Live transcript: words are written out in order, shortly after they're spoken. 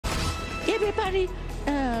everybody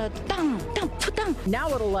down, put down.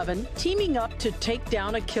 Now at 11, teaming up to take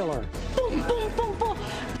down a killer. Boom, boom, boom, boom.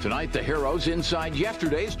 Tonight, the heroes inside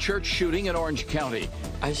yesterday's church shooting in Orange County.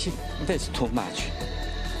 I think that's too much.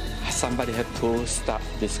 Somebody had to stop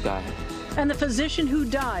this guy. And the physician who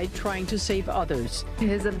died trying to save others.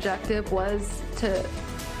 His objective was to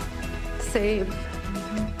save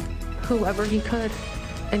whoever he could,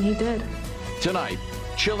 and he did. Tonight,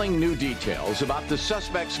 chilling new details about the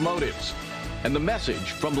suspect's motives and the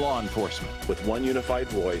message from law enforcement. With one unified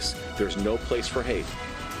voice, there's no place for hate.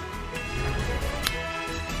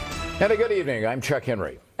 And a good evening. I'm Chuck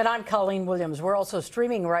Henry. And I'm Colleen Williams. We're also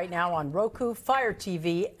streaming right now on Roku, Fire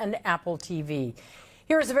TV, and Apple TV.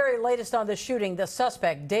 Here's the very latest on the shooting. The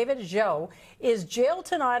suspect, David Zhou, is jailed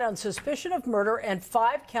tonight on suspicion of murder and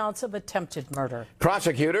 5 counts of attempted murder.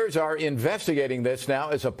 Prosecutors are investigating this now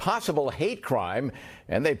as a possible hate crime,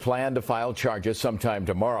 and they plan to file charges sometime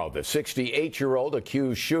tomorrow. The 68-year-old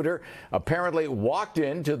accused shooter apparently walked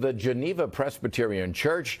into the Geneva Presbyterian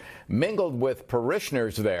Church, mingled with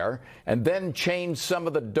parishioners there, and then changed some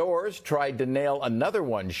of the doors, tried to nail another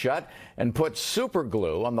one shut, and put super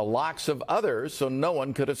glue on the locks of others so no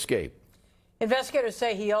one could escape. Investigators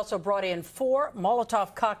say he also brought in 4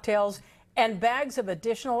 Molotov cocktails and bags of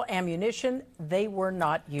additional ammunition. They were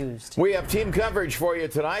not used. We have team coverage for you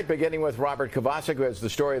tonight, beginning with Robert Kovacic, who has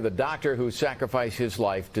the story of the doctor who sacrificed his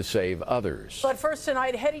life to save others. But first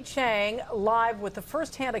tonight, Hetty Chang live with the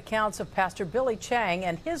first-hand accounts of Pastor Billy Chang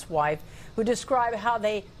and his wife, who describe how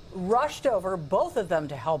they rushed over, both of them,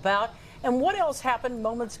 to help out, and what else happened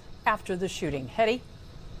moments after the shooting. Hetty?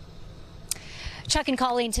 Chuck and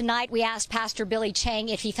Colleen, tonight we asked Pastor Billy Chang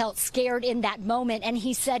if he felt scared in that moment, and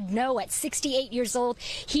he said no. At 68 years old,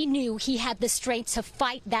 he knew he had the strength to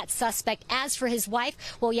fight that suspect. As for his wife,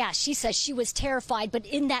 well, yeah, she says she was terrified, but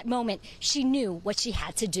in that moment, she knew what she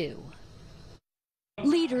had to do.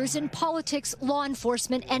 Leaders in politics, law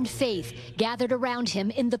enforcement, and faith gathered around him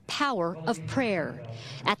in the power of prayer.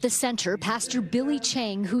 At the center, Pastor Billy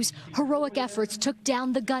Chang, whose heroic efforts took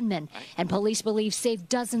down the gunman, and police believe saved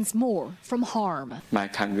dozens more from harm. My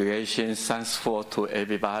congregation thanks for to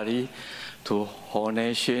everybody, to whole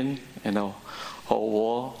nation, whole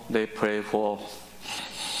world. They pray for.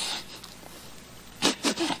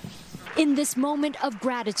 In this moment of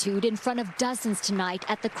gratitude in front of dozens tonight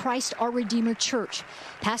at the Christ Our Redeemer Church,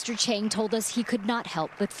 Pastor Chang told us he could not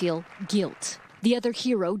help but feel guilt. The other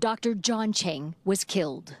hero, Dr. John Chang, was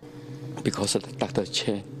killed. Because of Dr.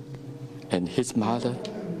 Chang and his mother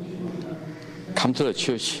come to the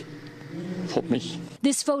church for me.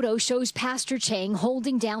 This photo shows Pastor Chang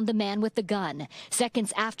holding down the man with the gun,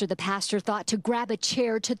 seconds after the pastor thought to grab a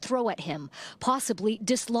chair to throw at him, possibly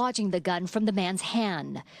dislodging the gun from the man's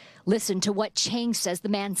hand. Listen to what Chang says the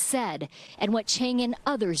man said and what Chang and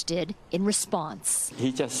others did in response.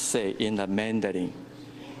 He just said in the Mandarin,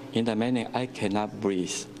 I cannot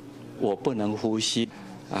breathe. 我不能呼吸.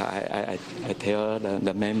 I tell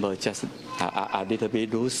the member just a little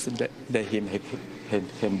bit loose, let him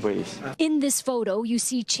can breathe. In this photo, you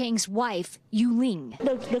see Chang's wife, Yuling.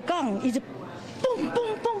 The gun is boom,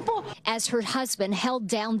 boom, boom, boom. As her husband held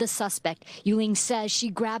down the suspect, Yuling says she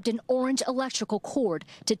grabbed an orange electrical cord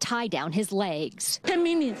to tie down his legs. 10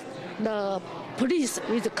 minutes, the police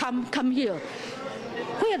will come here.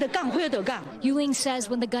 Where the gun? Where the gun? Yuling says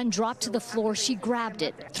when the gun dropped to the floor, she grabbed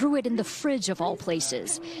it, threw it in the fridge of all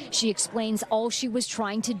places. She explains all she was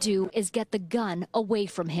trying to do is get the gun away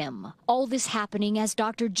from him. All this happening as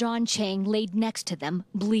Dr. John Chang laid next to them,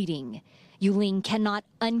 bleeding. Yuling cannot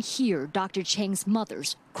unhear Dr. Chang's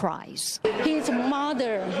mother's cries. His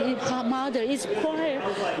mother is crying,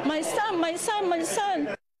 my son, my son, my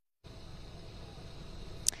son.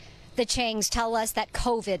 The Changs tell us that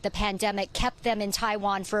COVID, the pandemic, kept them in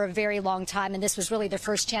Taiwan for a very long time, and this was really their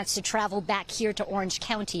first chance to travel back here to Orange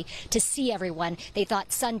County to see everyone. They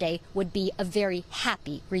thought Sunday would be a very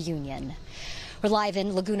happy reunion. We're live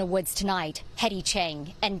in Laguna Woods tonight. Hetty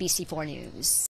Chang, NBC4 News.